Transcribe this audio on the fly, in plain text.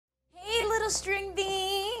string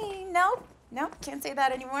bean. Nope, can't say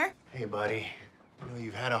that anymore. Hey, buddy. I know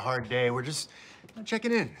you've had a hard day. We're just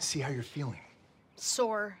checking in, see how you're feeling.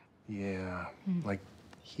 Sore. Yeah, like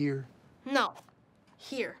here? No,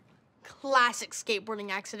 here. Classic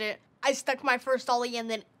skateboarding accident. I stuck my first ollie and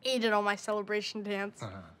then ate it on my celebration dance.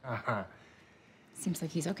 Seems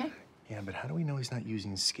like he's okay. Yeah, but how do we know he's not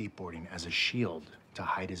using skateboarding as a shield to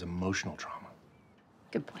hide his emotional trauma?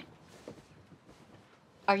 Good point.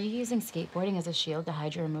 Are you using skateboarding as a shield to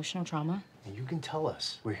hide your emotional trauma? You can tell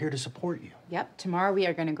us. We're here to support you. Yep, tomorrow we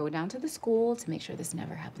are gonna go down to the school to make sure this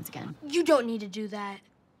never happens again. You don't need to do that.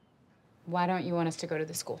 Why don't you want us to go to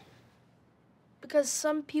the school? Because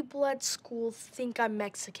some people at school think I'm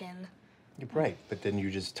Mexican. You're right, but then you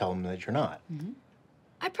just tell them that you're not.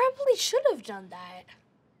 I probably should have done that.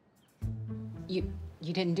 You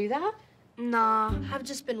didn't do that? Nah, I've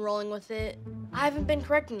just been rolling with it. I haven't been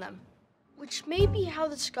correcting them, which may be how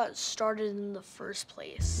this got started in the first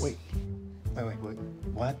place. Wait,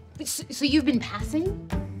 what? So you've been passing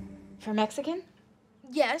for Mexican?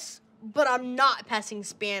 Yes, but I'm not passing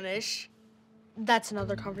Spanish. That's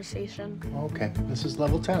another conversation. Okay, this is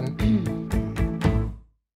level 10.